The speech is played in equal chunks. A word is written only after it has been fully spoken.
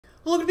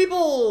Hello good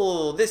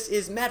people, this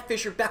is Matt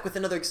Fisher back with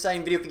another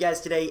exciting video for you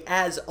guys today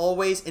as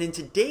always, and in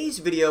today's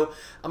video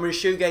I'm going to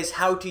show you guys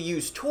how to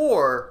use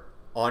Tor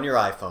on your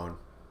iPhone.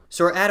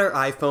 So we're at our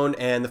iPhone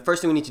and the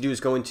first thing we need to do is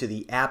go into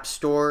the App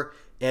Store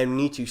and we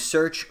need to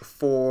search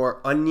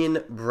for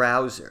Onion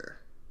Browser,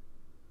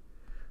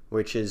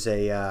 which is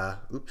a,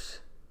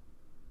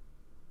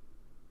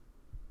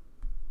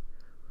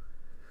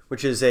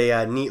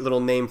 neat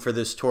little name for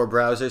this Tor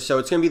browser. So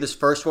it's going to be this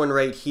first one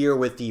right here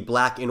with the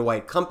black and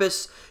white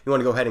compass. You want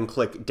to go ahead and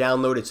click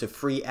download. It's a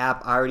free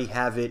app. I already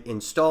have it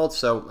installed,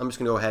 so I'm just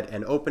going to go ahead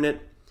and open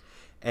it.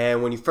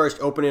 And when you first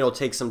open it, it'll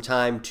take some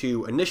time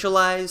to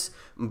initialize,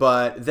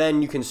 but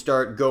then you can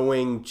start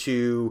going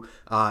to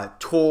Onion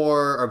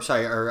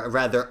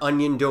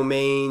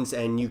domains,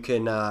 and you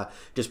can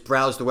just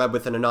browse the web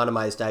with an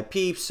anonymized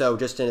IP. So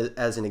just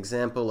as an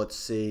example, let's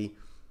see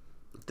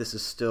if this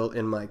is still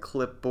in my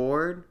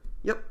clipboard.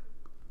 Yep.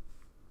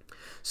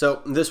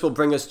 So this will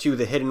bring us to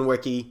the hidden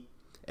wiki,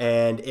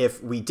 and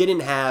if we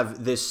didn't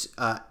have this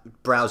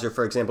browser,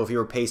 for example, if you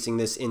were pasting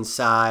this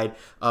inside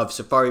of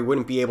Safari, we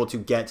wouldn't be able to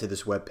get to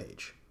this web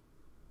page.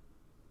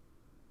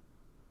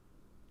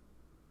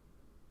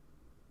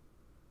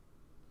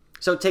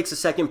 So it takes a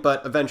second,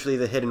 but eventually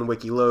the hidden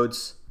wiki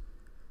loads.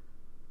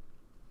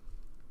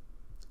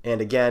 And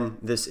again,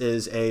 this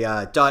is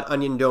a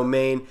 .onion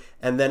domain.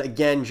 And then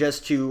again,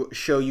 just to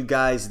show you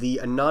guys the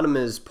the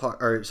anonymizer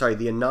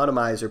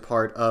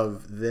part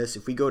of this,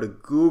 if we go to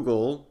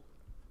Google,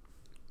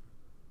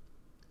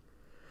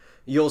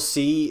 you'll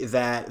see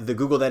that the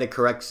Google that it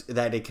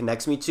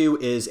connects me to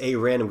is a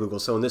random Google.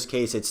 So in this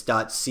case, it's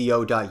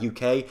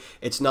 .co.uk.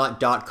 It's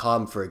not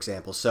 .com, for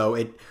example. So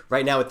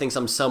right now it thinks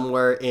I'm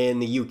somewhere in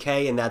the UK,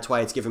 and that's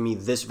why it's giving me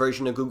this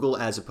version of Google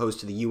as opposed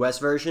to the US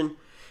version.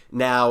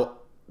 Now,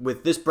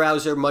 with this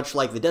browser, much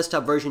like the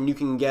desktop version, you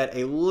can get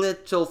a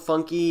little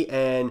funky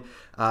and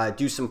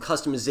do some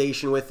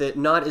customization with it.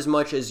 Not as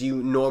much as you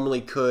normally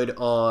could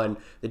on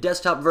the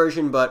desktop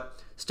version, but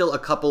still a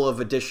couple of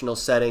additional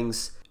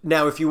settings.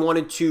 Now, if you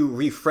wanted to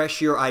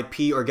refresh your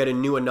IP or get a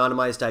new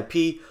anonymized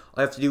IP,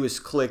 all you have to do is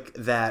click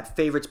that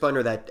favorites button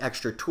or that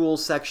extra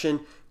tools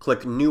section,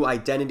 click new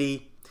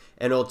identity,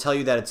 and it'll tell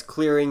you that it's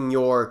clearing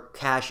your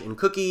cache and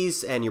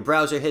cookies and your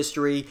browser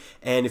history.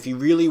 And if you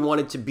really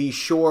wanted to be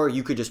sure,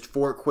 you could just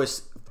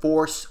force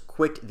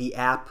quit the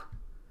app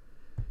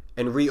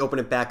and reopen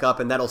it back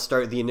up, and that'll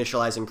start the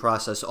initializing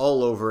process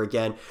all over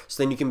again.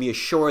 So then you can be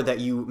assured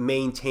that you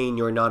maintain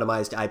your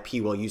anonymized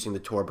IP while using the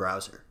Tor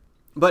browser.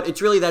 But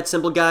it's really that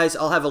simple, guys.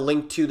 I'll have a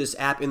link to this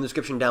app in the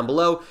description down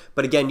below.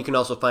 But again, you can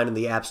also find it in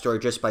the App Store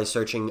just by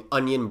searching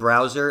Onion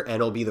Browser, and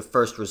it'll be the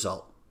first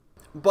result.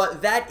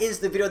 But that is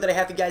the video that I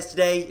have for you guys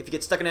today. If you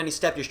get stuck in any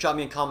step, just drop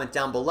me a comment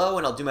down below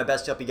and I'll do my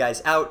best to help you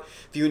guys out.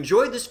 If you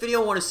enjoyed this video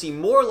and want to see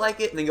more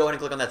like it, then go ahead and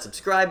click on that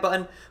subscribe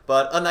button.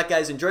 But other than that,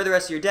 guys, enjoy the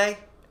rest of your day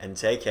and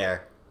take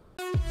care.